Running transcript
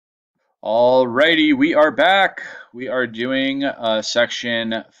Alrighty, we are back. We are doing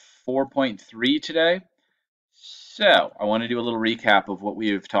section 4.3 today. So I want to do a little recap of what we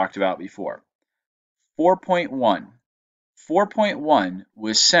have talked about before. 4.1. 4.1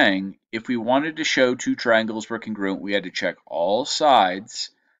 was saying if we wanted to show two triangles were congruent, we had to check all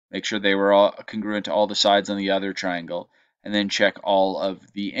sides, make sure they were all congruent to all the sides on the other triangle, and then check all of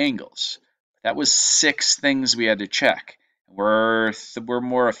the angles. That was 6 things we had to check. We're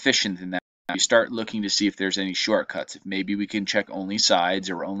more efficient than that. You start looking to see if there's any shortcuts, if maybe we can check only sides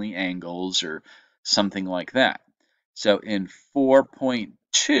or only angles or something like that. So in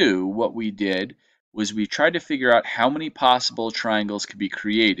 4.2, what we did was we tried to figure out how many possible triangles could be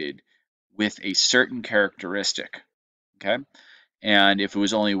created with a certain characteristic, okay? And if it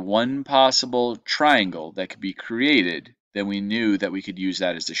was only one possible triangle that could be created, then we knew that we could use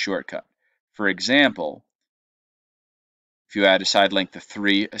that as a shortcut. For example, if you had a side length of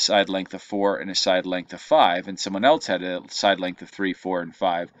 3, a side length of 4, and a side length of 5, and someone else had a side length of 3, 4, and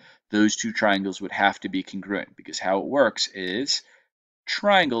 5, those two triangles would have to be congruent, because how it works is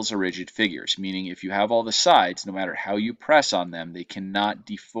triangles are rigid figures, meaning if you have all the sides, no matter how you press on them, they cannot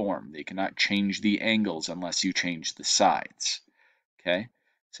deform. They cannot change the angles unless you change the sides. Okay,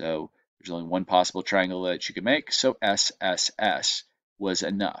 so there's only one possible triangle that you can make, so SSS was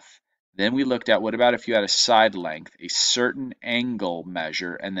enough. Then we looked at what about if you had a side length, a certain angle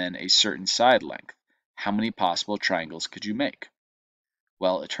measure, and then a certain side length? How many possible triangles could you make?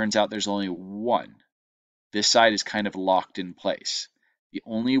 Well, it turns out there's only one. This side is kind of locked in place. The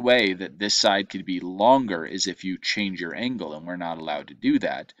only way that this side could be longer is if you change your angle, and we're not allowed to do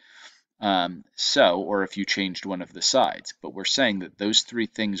that. Or if you changed one of the sides. But we're saying that those 3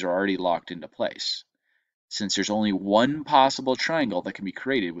 things are already locked into place. Since there's only one possible triangle that can be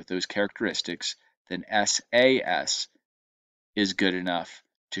created with those characteristics, then SAS is good enough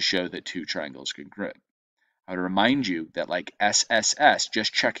to show that 2 triangles are congruent. I would remind you that like SSS,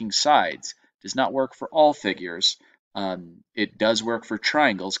 just checking sides, does not work for all figures. It does work for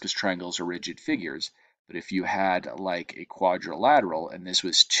triangles because triangles are rigid figures. But if you had like a quadrilateral and this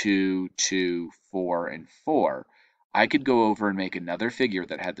was 2, 2, 4, and 4, I could go over and make another figure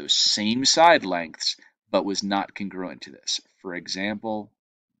that had those same side lengths but was not congruent to this. For example,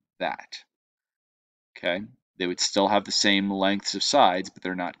 that. Okay, they would still have the same lengths of sides, but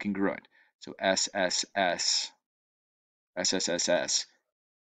they're not congruent. So SSS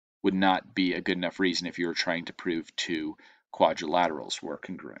would not be a good enough reason if you were trying to prove 2 quadrilaterals were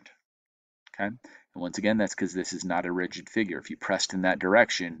congruent. Okay, and once again, that's because this is not a rigid figure. If you pressed in that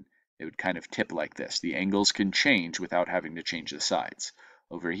direction, it would kind of tip like this. The angles can change without having to change the sides.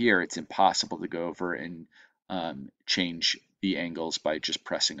 Over here, it's impossible to go over and change the angles by just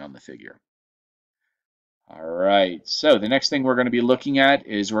pressing on the figure. All right, so the next thing we're going to be looking at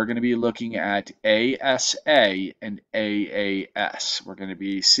is we're going to be looking at ASA and AAS. We're going to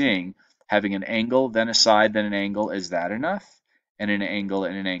be seeing having an angle, then a side, then an angle. Is that enough? And an angle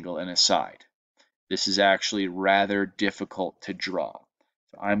and an angle and a side. This is actually rather difficult to draw.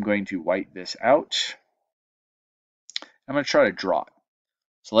 So I'm going to white this out. I'm going to try to draw it.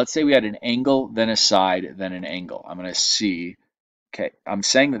 So let's say we had an angle, then a side, then an angle. I'm going to see. Okay, I'm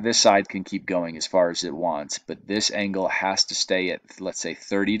saying that this side can keep going as far as it wants, but this angle has to stay at, let's say,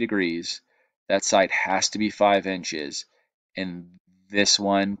 30 degrees. That side has to be 5 inches, and this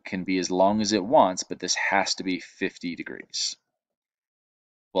one can be as long as it wants, but this has to be 50 degrees.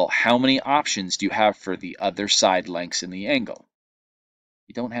 Well, how many options do you have for the other side lengths in the angle?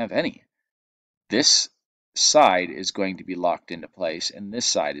 You don't have any. This side is going to be locked into place, and this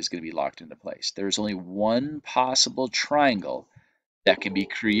side is going to be locked into place. There's only one possible triangle that can be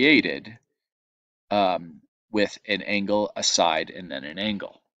created with an angle, a side, and then an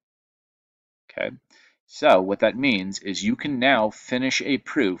angle. Okay, so what that means is you can now finish a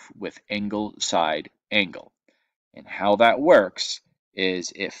proof with angle, side, angle. And how that works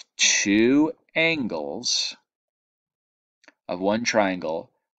is if 2 angles of one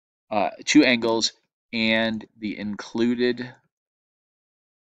triangle, 2 angles and the included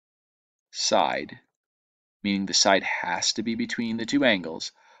side, meaning the side has to be between the 2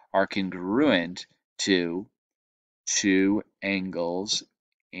 angles, are congruent to 2 angles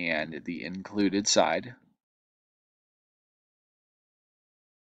and the included side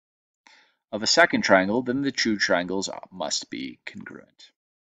of a second triangle, then the 2 triangles must be congruent.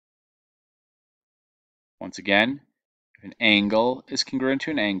 Once again, if an angle is congruent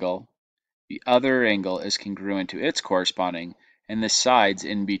to an angle, the other angle is congruent to its corresponding, and the sides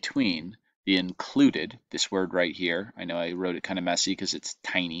in between, the included, this word right here, I know I wrote it kind of messy because it's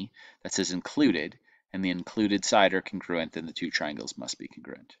tiny, that says included, and the included side are congruent, then the 2 triangles must be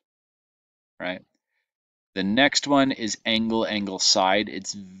congruent. right? The next one is angle, angle, side.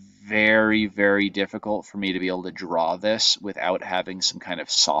 It's very, very difficult for me to be able to draw this without having some kind of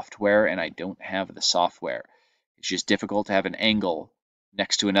software, and I don't have the software. It's just difficult to have an angle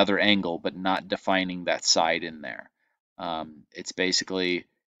next to another angle, but not defining that side in there. It's basically,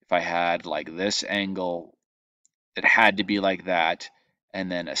 if I had like this angle, it had to be like that, and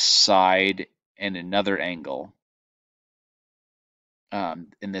then a side and another angle.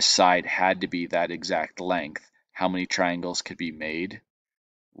 And this side had to be that exact length. How many triangles could be made?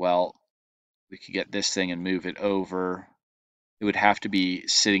 Well, we could get this thing and move it over. It would have to be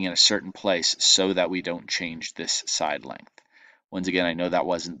sitting in a certain place so that we don't change this side length. Once again, I know that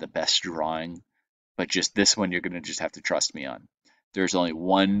wasn't the best drawing, but just this one you're going to just have to trust me on. There's only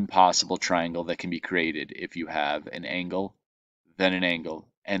one possible triangle that can be created if you have an angle, then an angle,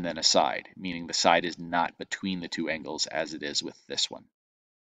 and then a side, meaning the side is not between the two angles as it is with this one.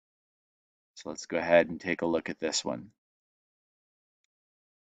 So let's go ahead and take a look at this one.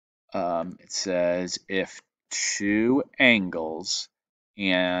 It says if two angles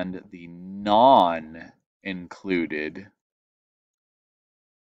and the non-included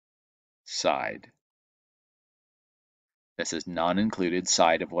side, this is non-included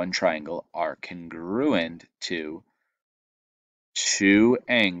side of one triangle, are congruent to two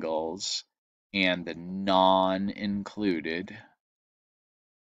angles and the non-included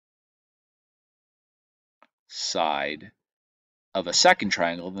side of a second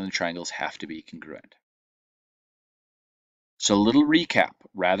triangle, then the triangles have to be congruent. So a little recap,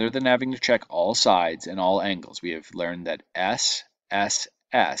 rather than having to check all sides and all angles, we have learned that S, S,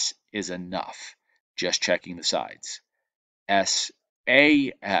 S is enough, just checking the sides. S,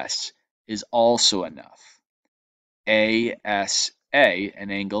 A, S is also enough. A, S, A,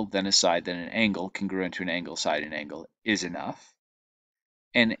 an angle, then a side, then an angle, congruent to an angle, side, and angle, is enough.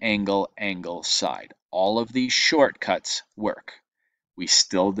 And angle, angle, side. All of these shortcuts work. We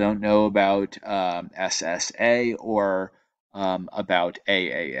still don't know about SSA or about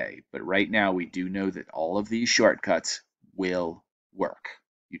AAA, but right now we do know that all of these shortcuts will work.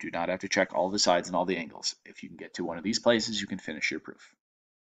 You do not have to check all the sides and all the angles. If you can get to one of these places, you can finish your proof.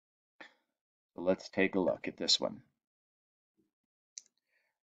 So let's take a look at this one.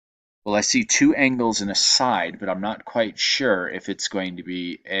 Well, I see two angles and a side, but I'm not quite sure if it's going to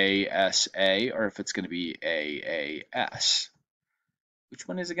be ASA or if it's going to be AAS. Which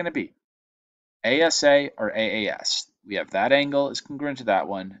one is it going to be? ASA or AAS? We have that angle is congruent to that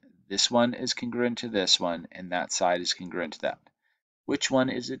one, this one is congruent to this one, and that side is congruent to that. Which one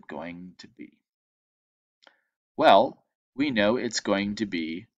is it going to be? Well, we know it's going to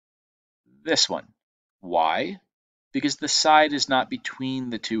be this one. Why? Because the side is not between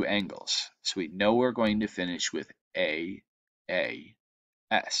the two angles. So we know we're going to finish with AAS.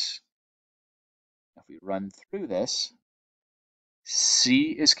 If we run through this,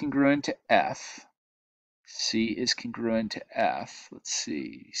 C is congruent to F. C is congruent to F. Let's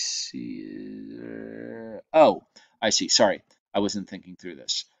see. C is... Oh, I see. Sorry. I wasn't thinking through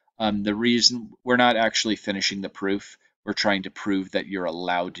this. The reason we're not actually finishing the proof, we're trying to prove that you're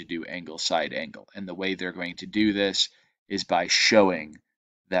allowed to do angle, side, angle. And the way they're going to do this is by showing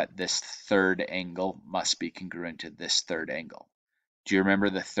that this third angle must be congruent to this third angle. Do you remember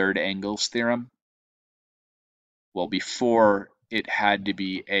the third angles theorem? Well, before it had to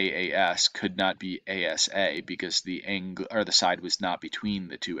be AAS, could not be ASA because the angle or the side was not between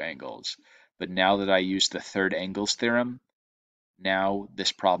the two angles. But now that I used the third angles theorem, now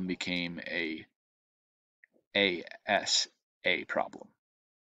this problem became a ASA problem.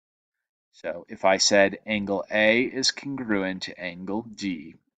 So if I said angle A is congruent to angle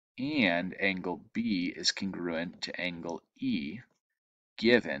D and angle B is congruent to angle E,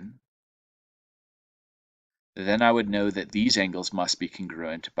 given, then I would know that these angles must be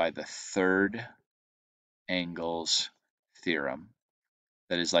congruent by the third angles theorem.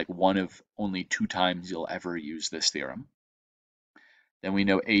 That is like one of only 2 times you'll ever use this theorem. Then we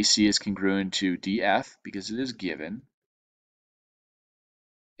know AC is congruent to DF because it is given.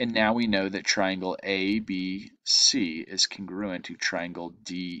 And now we know that triangle ABC is congruent to triangle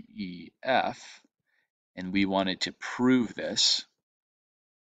DEF. And we wanted to prove this.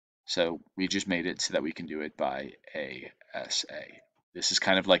 So we just made it so that we can do it by ASA. This is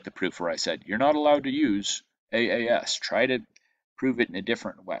kind of like the proof where I said, you're not allowed to use AAS. Try to prove it in a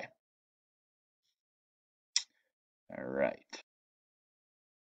different way. All right.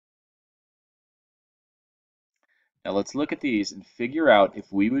 Now let's look at these and figure out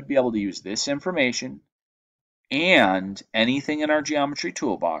if we would be able to use this information and anything in our geometry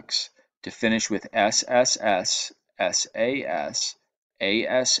toolbox to finish with SSS, SAS,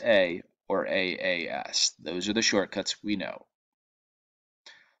 ASA, or AAS. Those are the shortcuts we know.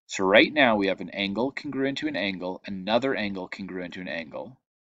 So right now we have an angle congruent to an angle, another angle congruent to an angle.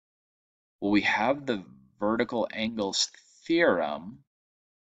 Well, we have the vertical angles theorem,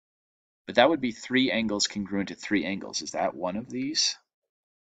 but that would be 3 angles congruent to 3 angles. Is that one of these?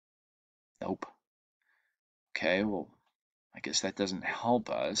 Nope. Okay, well, I guess that doesn't help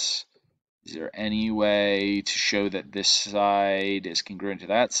us. Is there any way to show that this side is congruent to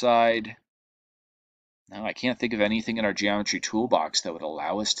that side? No, I can't think of anything in our geometry toolbox that would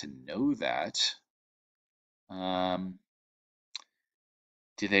allow us to know that.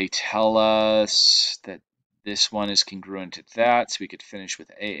 Do they tell us that this one is congruent to that, so we could finish with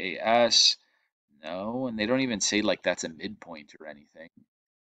AAS? No, and they don't even say like that's a midpoint or anything.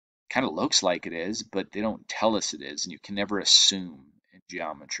 Kind of looks like it is, but they don't tell us it is, and you can never assume in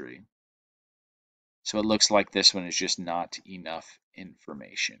geometry. So it looks like this one is just not enough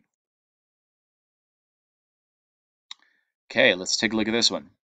information. Okay, let's take a look at this one.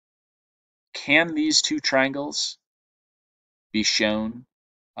 Can these two triangles be shown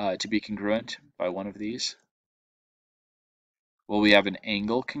to be congruent by one of these? Well, we have an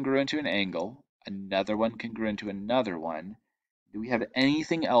angle congruent to an angle, another one congruent to another one. Do we have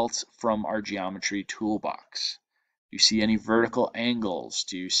anything else from our geometry toolbox? Do you see any vertical angles?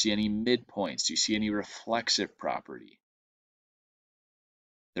 Do you see any midpoints? Do you see any reflexive property?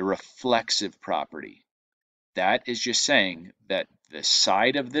 The reflexive property. That is just saying that the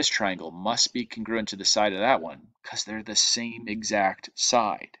side of this triangle must be congruent to the side of that one because they're the same exact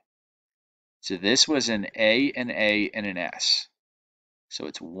side. So this was an A, an A, and an S. So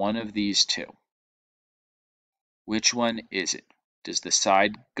it's one of these two. Which one is it? Does the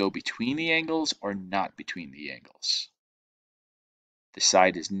side go between the angles or not between the angles? The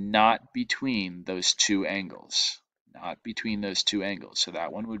side is not between those two angles. Not between those two angles. So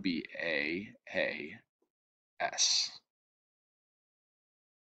that one would be A, S.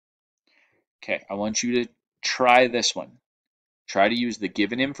 Okay, I want you to try this one. Try to use the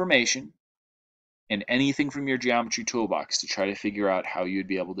given information and anything from your geometry toolbox to try to figure out how you'd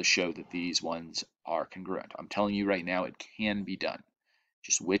be able to show that these ones are congruent. I'm telling you right now, it can be done.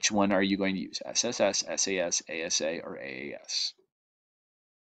 Just which one are you going to use? SSS, SAS, ASA, or AAS?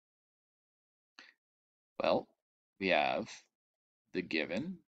 Well, we have the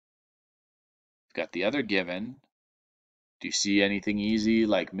given. We've got the other given. Do you see anything easy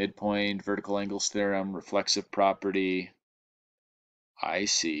like midpoint, vertical angles theorem, reflexive property? I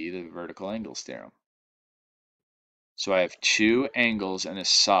see the vertical angles theorem. So I have two angles and a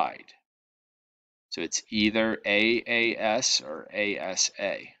side. So it's either AAS or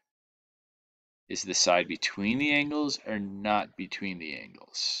ASA. Is the side between the angles or not between the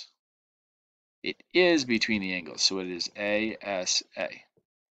angles? It is between the angles, so it is ASA.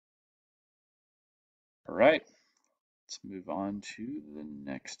 All right, let's move on to the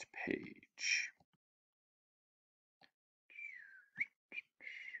next page.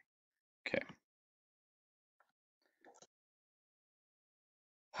 Okay.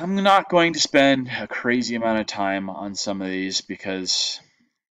 I'm not going to spend a crazy amount of time on some of these because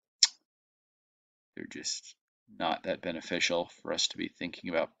they're just not that beneficial for us to be thinking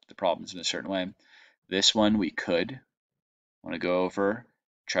about the problems in a certain way. This one we could want to go over,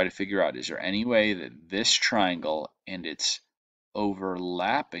 try to figure out, is there any way that this triangle and its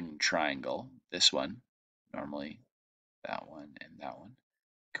overlapping triangle, this one, normally that one and that one,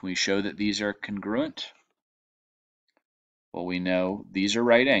 can we show that these are congruent? Well, we know these are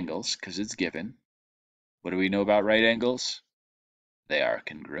right angles because it's given. What do we know about right angles? They are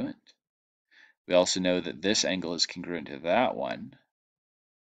congruent. We also know that this angle is congruent to that one.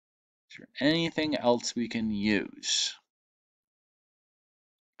 Is there anything else we can use?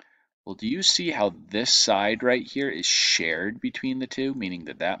 Well, do you see how this side right here is shared between the two, meaning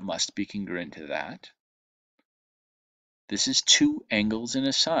that that must be congruent to that? This is two angles in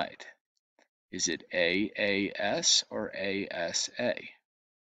a side. Is it AAS or ASA?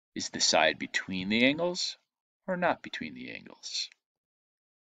 Is the side between the angles or not between the angles?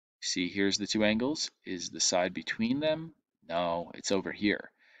 See, here's the two angles. Is the side between them? No, it's over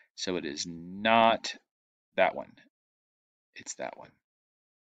here. So it is not that one. It's that one.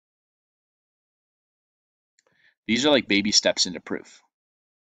 These are like baby steps into proof.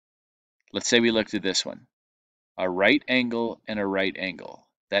 Let's say we looked at this one. A right angle and a right angle.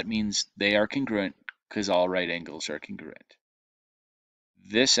 That means they are congruent because all right angles are congruent.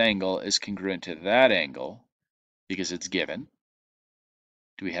 This angle is congruent to that angle because it's given.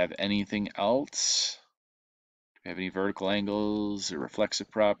 Do we have anything else? Do we have any vertical angles or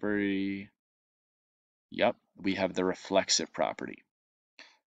reflexive property? Yep, we have the reflexive property.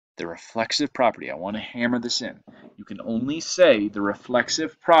 the reflexive property, I want to hammer this in. You can only say the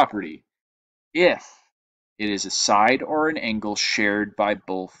reflexive property if it is a side or an angle shared by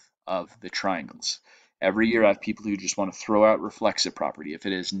both of the triangles. Every year I have people who just want to throw out reflexive property. If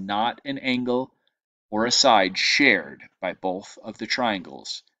it is not an angle or a side shared by both of the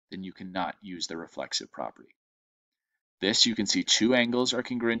triangles, then you cannot use the reflexive property. This, you can see two angles are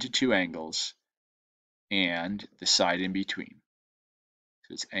congruent to two angles and the side in between.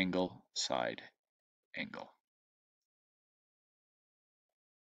 So it's angle, side, angle.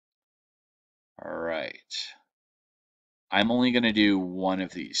 All right. I'm only going to do one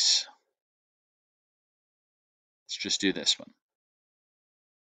of these. Let's just do this one.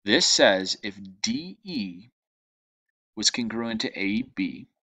 This says if DE was congruent to AB,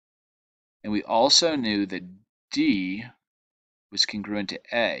 and we also knew that D was congruent to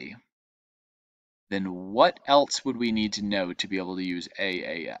A, then what else would we need to know to be able to use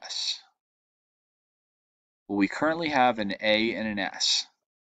AAS? Well, we currently have an A and an S,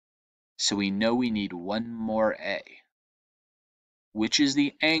 so we know we need one more A. Which is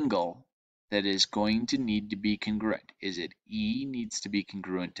the angle that is going to need to be congruent? Is it E needs to be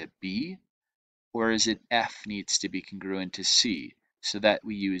congruent to B, or is it F needs to be congruent to C, so that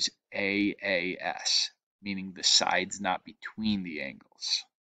we use AAS, meaning the sides not between the angles?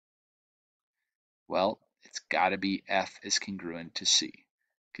 Well, it's got to be F is congruent to C,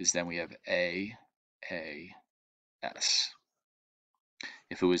 because then we have AAS.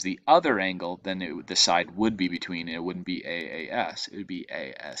 If it was the other angle, then the side would be between, and it wouldn't be AAS, it would be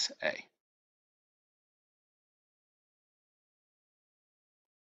ASA. I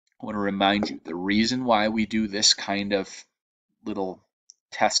want to remind you, the reason why we do this kind of little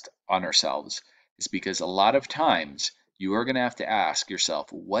test on ourselves is because a lot of times you are going to have to ask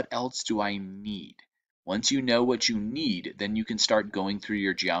yourself, what else do I need? Once you know what you need, then you can start going through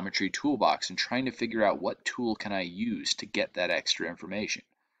your geometry toolbox and trying to figure out what tool can I use to get that extra information.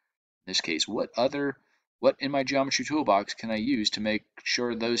 In this case, what in my geometry toolbox can I use to make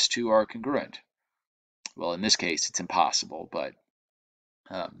sure those two are congruent? Well, in this case, it's impossible, but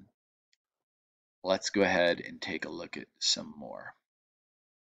let's go ahead and take a look at some more.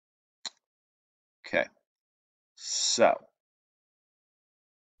 Okay, so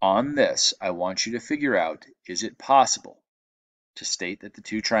on this, I want you to figure out, is it possible to state that the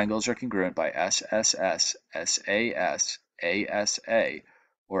two triangles are congruent by SSS, SAS, ASA,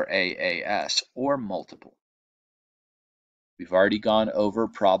 or AAS, or multiple? We've already gone over a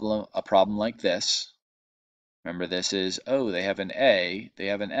problem like this. Remember, this is, oh, they have an A, they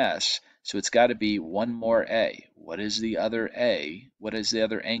have an S, so it's got to be one more A. What is the other A? What is the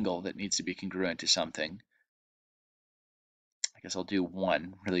other angle that needs to be congruent to something? I guess I'll do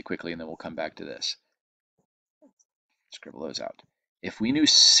one really quickly, and then we'll come back to this. Scribble those out. If we knew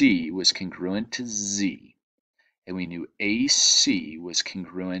C was congruent to Z, and we knew AC was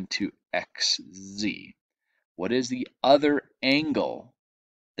congruent to XZ, what is the other angle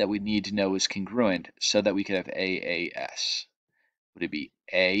that we need to know is congruent so that we could have AAS? Would it be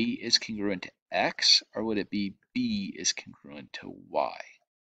A is congruent to X, or would it be B is congruent to Y?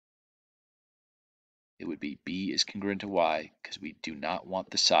 It would be B is congruent to Y, because we do not want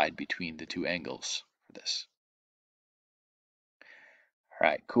the side between the two angles for this. All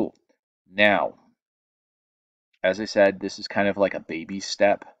right, cool. Now, as I said, this is kind of like a baby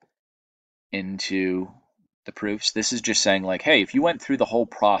step into the proofs. This is just saying like, hey, if you went through the whole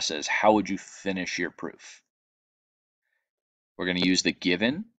process, how would you finish your proof? We're going to use the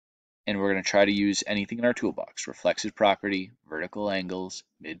given, and we're going to try to use anything in our toolbox, reflexive property, vertical angles,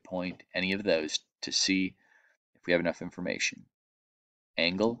 midpoint, any of those, to see if we have enough information.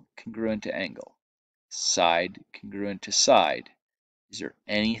 Angle congruent to angle, side congruent to side. Is there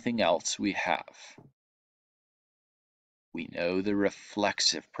anything else we have? We know the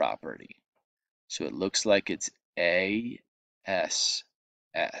reflexive property, so it looks like it's ASS.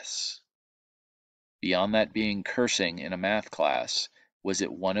 Beyond that being cursing in a math class, was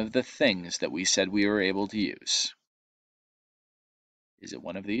it one of the things that we said we were able to use? Is it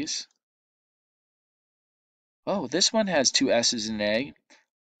one of these? Oh, this one has two S's and A.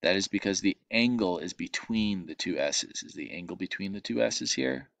 That is because the angle is between the two S's. Is the angle between the two S's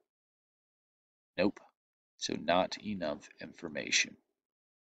here? Nope. So not enough information.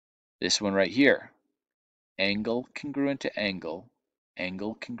 This one right here, angle congruent to angle,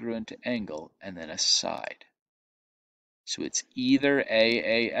 angle congruent to angle, and then a side. So it's either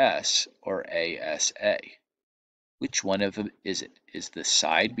AAS or ASA. Which one of them is it? Is the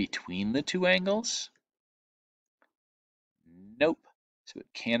side between the two angles? Nope. So it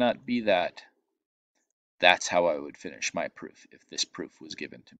cannot be that. That's how I would finish my proof if this proof was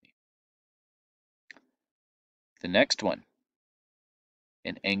given to me. The next one,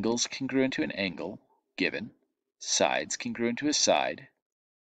 an angle's congruent to an angle, given. Sides congruent to a side,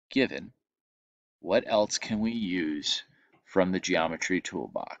 given. What else can we use from the geometry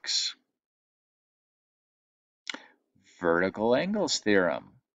toolbox? Vertical angles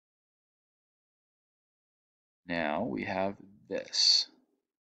theorem. Now we have this,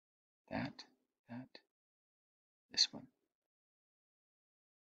 that, this one.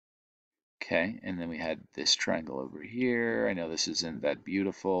 Okay, and then we had this triangle over here. I know this isn't that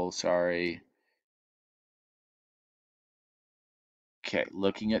beautiful, sorry. Okay,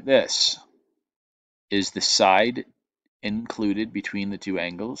 looking at this. Is the side included between the two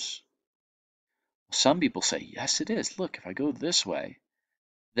angles? Some people say, yes, it is. Look, if I go this way,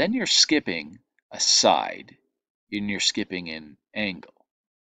 then you're skipping a side and you're skipping an angle.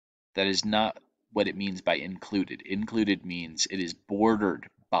 That is not what it means by included. Included means it is bordered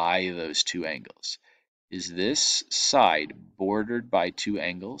by those two angles. Is this side bordered by two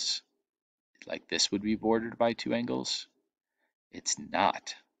angles? Like this would be bordered by two angles? It's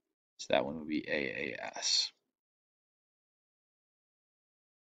not. So that one would be AAS.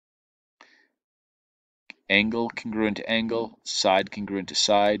 Angle congruent to angle, side congruent to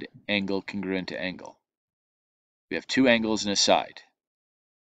side, angle congruent to angle. We have two angles and a side.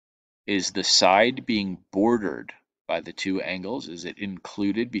 Is the side being bordered by the two angles? Is it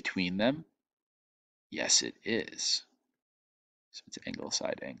included between them? Yes, it is. So it's angle,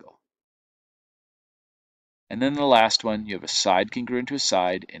 side, angle. And then the last one, you have a side congruent to a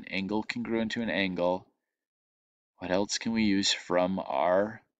side, an angle congruent to an angle. What else can we use from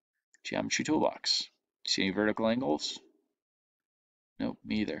our geometry toolbox? See any vertical angles? Nope,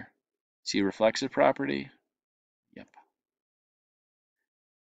 me either. See a reflexive property? Yep.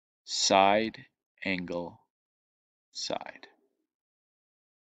 Side, angle, side.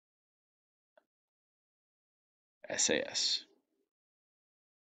 SAS.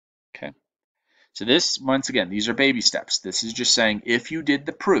 Okay. So this, once again, these are baby steps. This is just saying if you did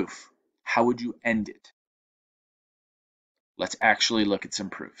the proof, how would you end it? Let's actually look at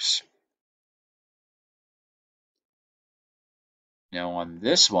some proofs. Now on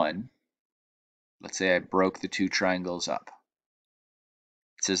this one, let's say I broke the two triangles up.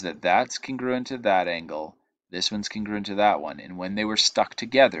 It says that that's congruent to that angle, this one's congruent to that one, and when they were stuck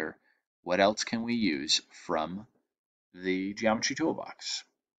together, what else can we use from the geometry toolbox?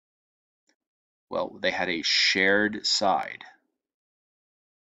 Well, they had a shared side.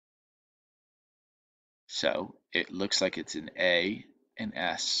 So it looks like it's an A, an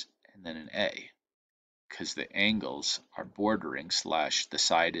S, and then an A, because the angles are bordering / the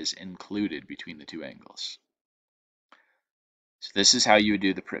side is included between the two angles. So this is how you would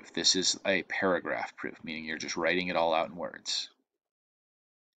do the proof. This is a paragraph proof, meaning you're just writing it all out in words.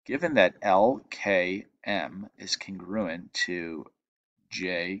 Given that LKM is congruent to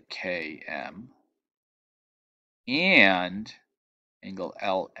JKM and angle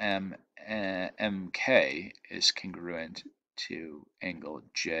LMMK is congruent to angle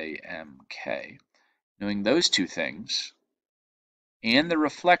JMK, knowing those two things, and the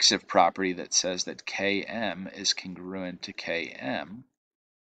reflexive property that says that KM is congruent to KM,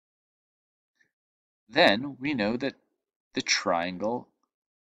 then we know that the triangle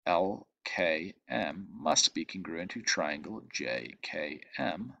LKM must be congruent to triangle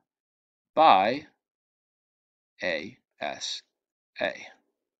JKM by ASA.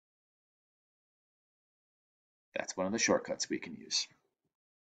 That's one of the shortcuts we can use.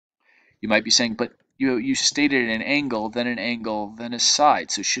 You might be saying, but you stated an angle, then a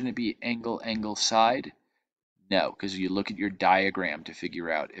side, so shouldn't it be angle, angle, side? No, because you look at your diagram to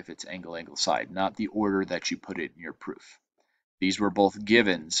figure out if it's angle, angle, side, not the order that you put it in your proof. These were both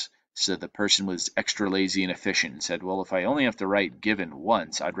givens, so the person was extra lazy and efficient and said, well, if I only have to write given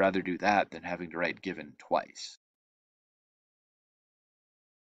once, I'd rather do that than having to write given twice.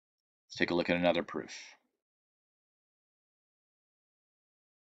 Let's take a look at another proof.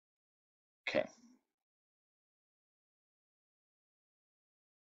 Okay.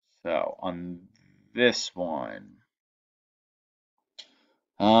 So on this one,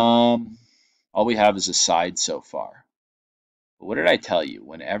 all we have is a side so far. But what did I tell you?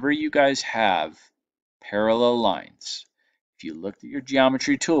 Whenever you guys have parallel lines, if you looked at your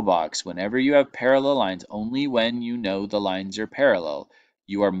geometry toolbox, whenever you have parallel lines, only when you know the lines are parallel,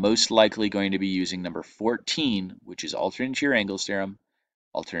 you are most likely going to be using number 14, which is alternate interior angles theorem,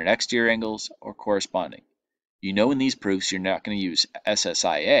 alternate exterior angles, or corresponding. You know in these proofs you're not going to use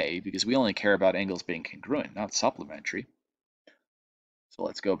SSIA because we only care about angles being congruent, not supplementary. So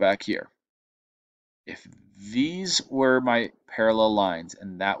let's go back here. If these were my parallel lines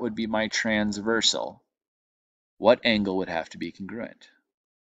and that would be my transversal, what angle would have to be congruent?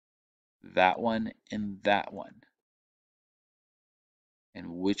 That one and that one.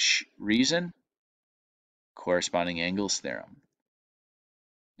 And which reason? Corresponding angles theorem.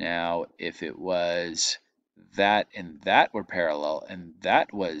 Now, if it was that and that were parallel and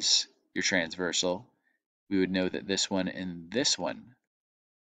that was your transversal, we would know that this one and this one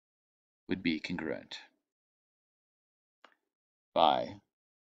would be congruent by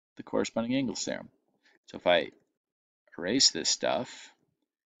the corresponding angles theorem. So if I erase this stuff,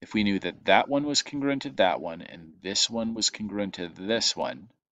 if we knew that that one was congruent to that one and this one was congruent to this one,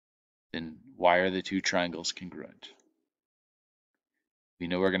 then why are the two triangles congruent? We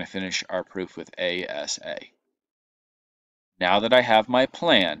know we're going to finish our proof with ASA. Now that I have my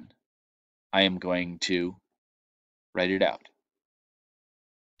plan, I am going to write it out.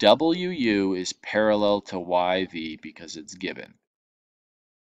 WU is parallel to YV because it's given.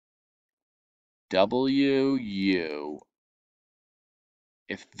 WU,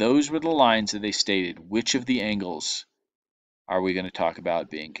 if those were the lines that they stated, which of the angles are we going to talk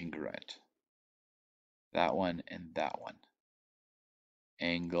about being congruent? That one and that one.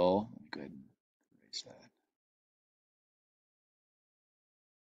 Angle, good. Erase that.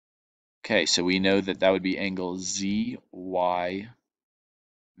 Okay, so we know that that would be angle ZYV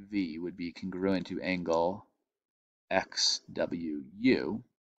would be congruent to angle XWU,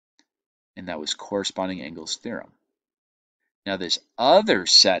 and that was corresponding angles theorem. Now this other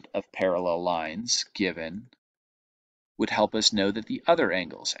set of parallel lines given would help us know that the other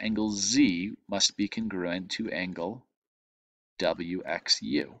angles, angle Z must be congruent to angle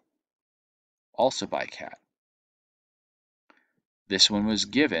WXU, also by cat. This one was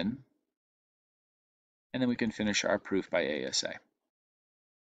given, and then we can finish our proof by ASA.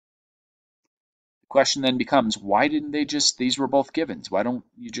 The question then becomes, why didn't they just, these were both givens, why don't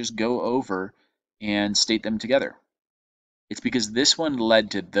you just go over and state them together? It's because this one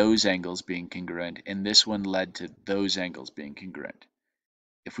led to those angles being congruent, and this one led to those angles being congruent.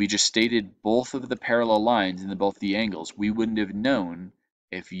 If we just stated both of the parallel lines and both the angles, we wouldn't have known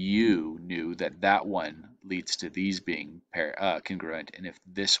if you knew that that one leads to these being congruent, and if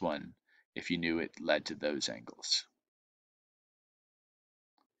this one, if you knew it led to those angles.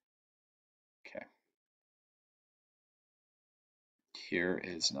 Okay. Here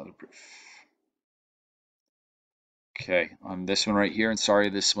is another proof. Okay, on this one right here, and sorry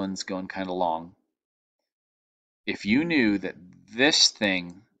this one's going kind of long. If you knew that this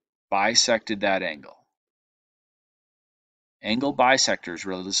thing bisected that angle, angle bisectors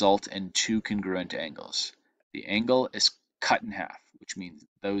result in two congruent angles. The angle is cut in half, which means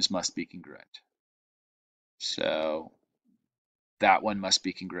those must be congruent. So that one must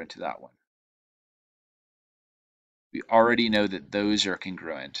be congruent to that one. We already know that those are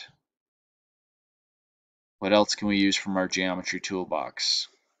congruent. What else can we use from our geometry toolbox?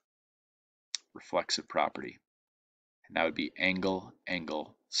 Reflexive property. And that would be angle,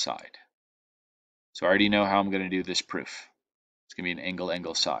 angle, side. So I already know how I'm going to do this proof. It's going to be an angle,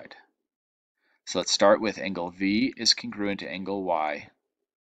 angle, side. So let's start with angle V is congruent to angle Y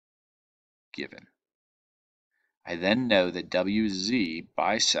given. I then know that WZ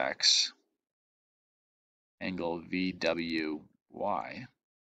bisects angle VWY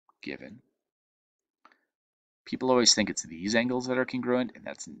given. People always think it's these angles that are congruent, and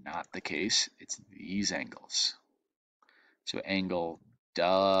that's not the case. It's these angles. So angle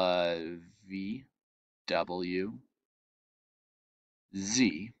VWZ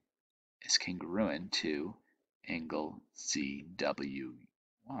is congruent to angle ZWY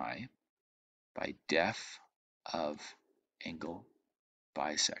by def of angle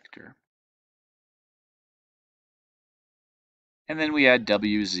bisector. And then we add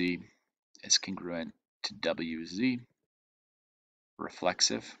WZ is congruent to WZ,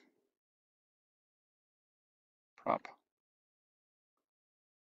 reflexive prop.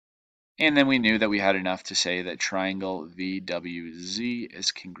 And then we knew that we had enough to say that triangle VWZ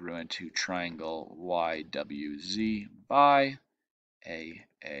is congruent to triangle YWZ by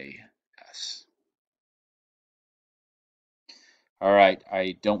AAS. All right,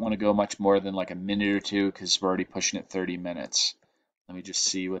 I don't want to go much more than like a minute or two because we're already pushing it 30 minutes. Let me just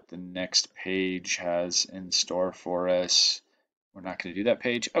see what the next page has in store for us. We're not going to do that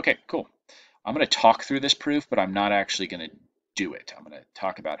page. Okay, cool. I'm going to talk through this proof, but I'm not actually going to do it. I'm going to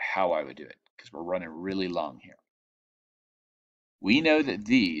talk about how I would do it because we're running really long here. We know that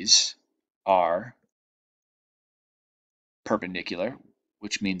these are perpendicular,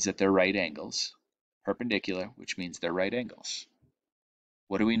 which means that they're right angles. Perpendicular, which means they're right angles.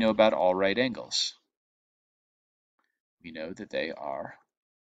 What do we know about all right angles? We know that they are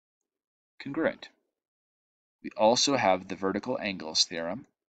congruent. We also have the vertical angles theorem.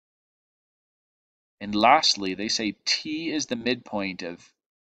 And lastly, they say T is the midpoint of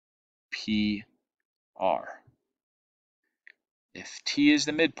PR. If T is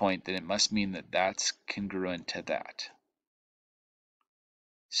the midpoint, then it must mean that that's congruent to that.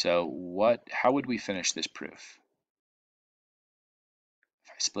 So how would we finish this proof? If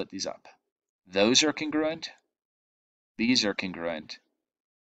I split these up, those are congruent, these are congruent,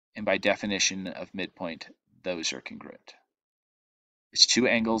 and by definition of midpoint, those are congruent. It's two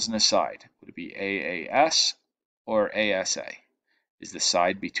angles and a side. Would it be AAS or ASA? Is the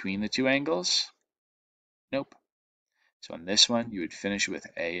side between the two angles? Nope. So on this one, you would finish with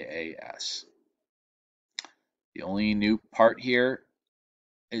AAS. The only new part here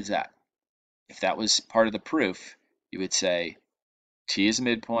is that if that was part of the proof, you would say T is the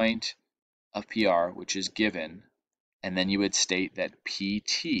midpoint of PR, which is given, and then you would state that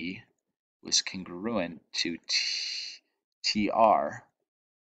PT was congruent to TR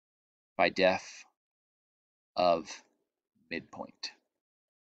by def of midpoint.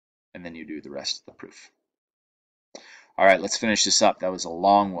 And then you do the rest of the proof. All right, let's finish this up. That was a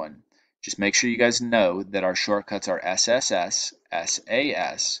long one. Just make sure you guys know that our shortcuts are SSS,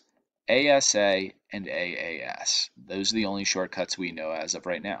 SAS, ASA, and AAS. Those are the only shortcuts we know as of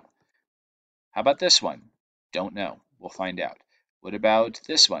right now. How about this one? Don't know. We'll find out. What about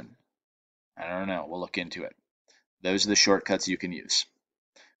this one? I don't know. We'll look into it. Those are the shortcuts you can use.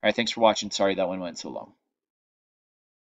 All right, thanks for watching. Sorry that one went so long.